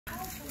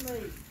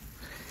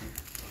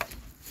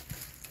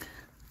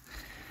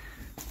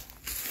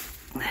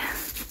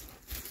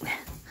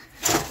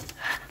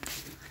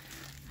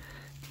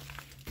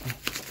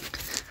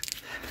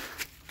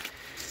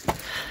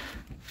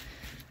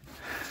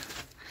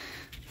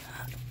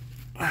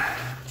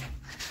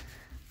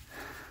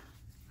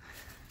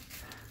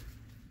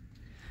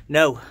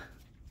No.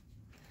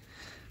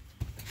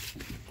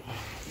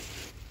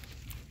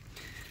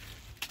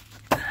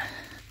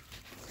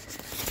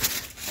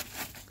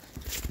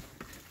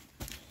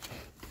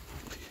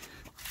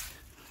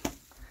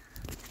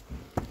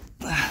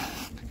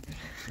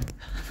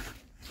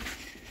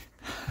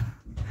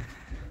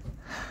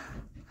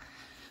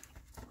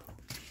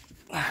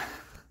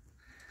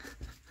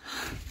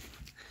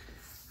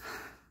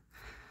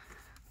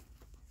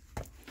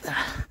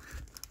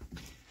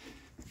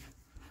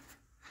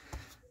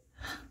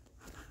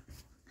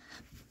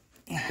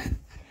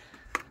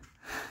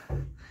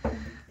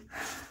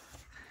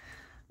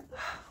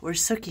 Where's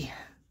Sookie?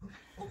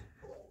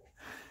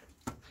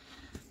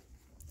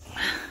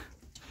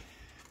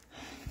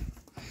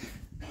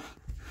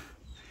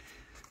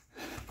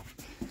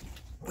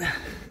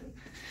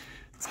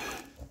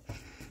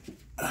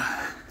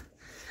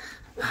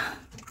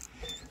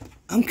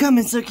 I'm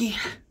coming, Sookie.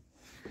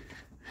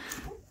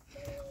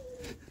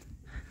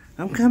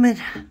 I'm coming.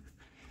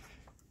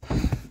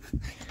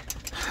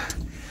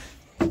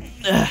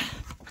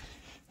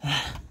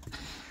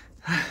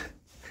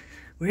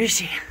 Where is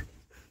she?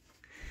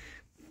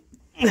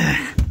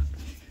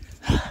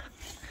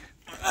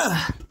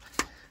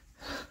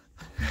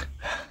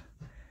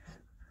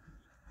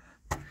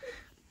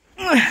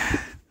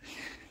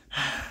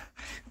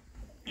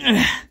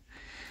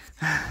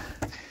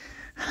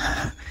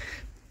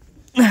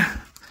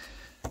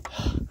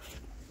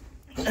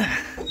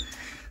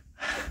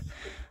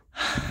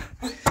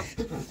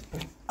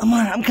 Come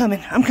on, I'm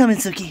coming. I'm coming,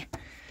 Sookie.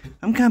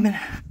 I'm coming.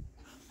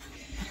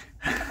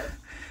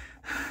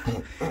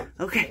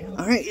 Okay,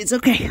 all right, it's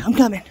okay. I'm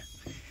coming.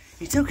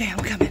 It's okay, I'm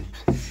coming.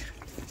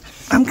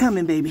 I'm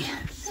coming, baby.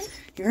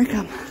 Here I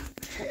come.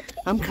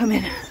 I'm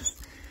coming.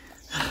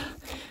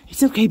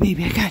 It's okay,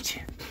 baby, I got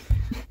you.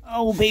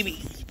 Oh,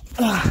 baby.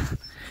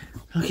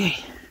 Okay.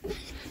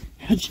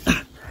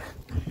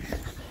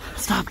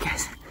 Stop,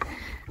 guys.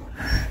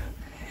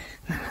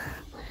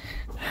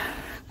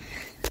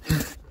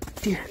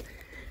 Dude,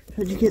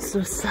 how'd you get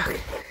so stuck?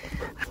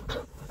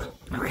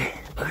 Okay,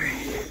 all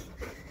right.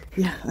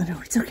 Yeah, I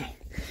know, it's okay.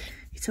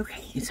 It's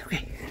okay, it's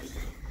okay.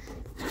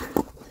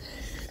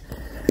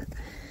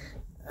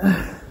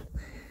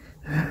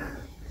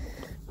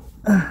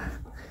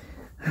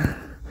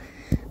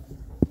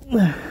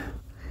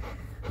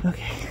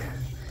 Okay.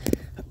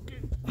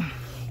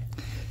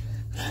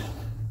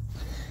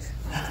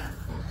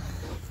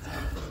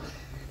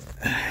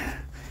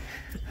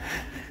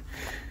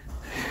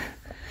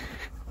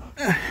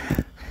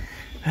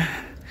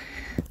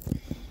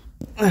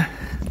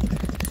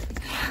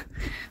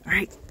 All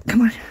right,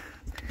 come on.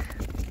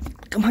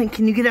 Come on,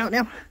 can you get out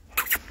now?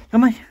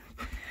 Come on.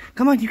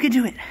 Come on, you can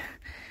do it.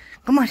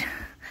 Come on.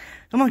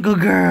 Come on,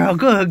 good girl,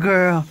 good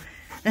girl.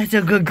 That's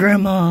a good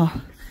grandma.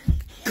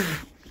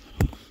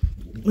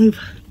 Move.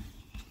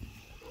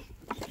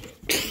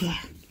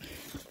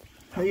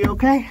 Are you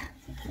okay?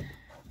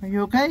 Are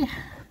you okay?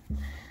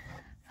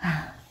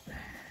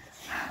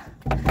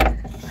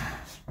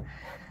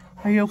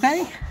 Are you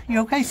okay?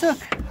 You okay, Sook?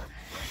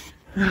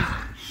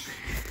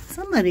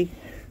 Somebody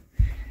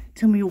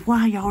tell me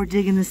why y'all are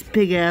digging this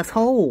big ass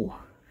hole.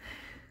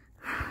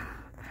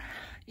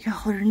 Y'all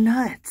are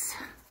nuts.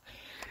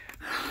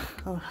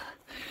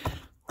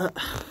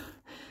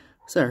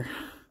 Sir,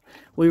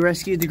 we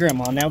rescued the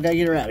grandma. Now we gotta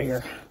get her out of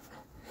here.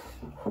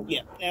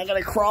 Yeah, now I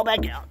gotta crawl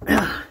back out.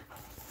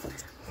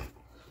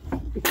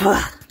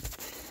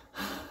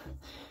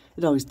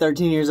 The dog's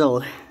 13 years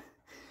old.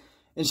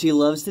 And she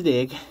loves to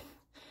dig.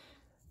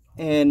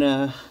 And,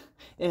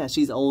 yeah,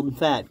 she's old and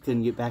fat.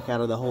 Couldn't get back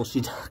out of the hole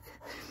she dug.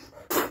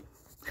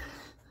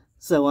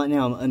 So right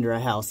now I'm under a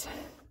house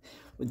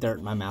with dirt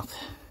in my mouth.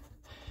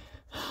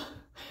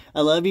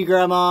 I love you,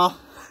 Grandma.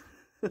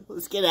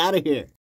 Let's get out of here.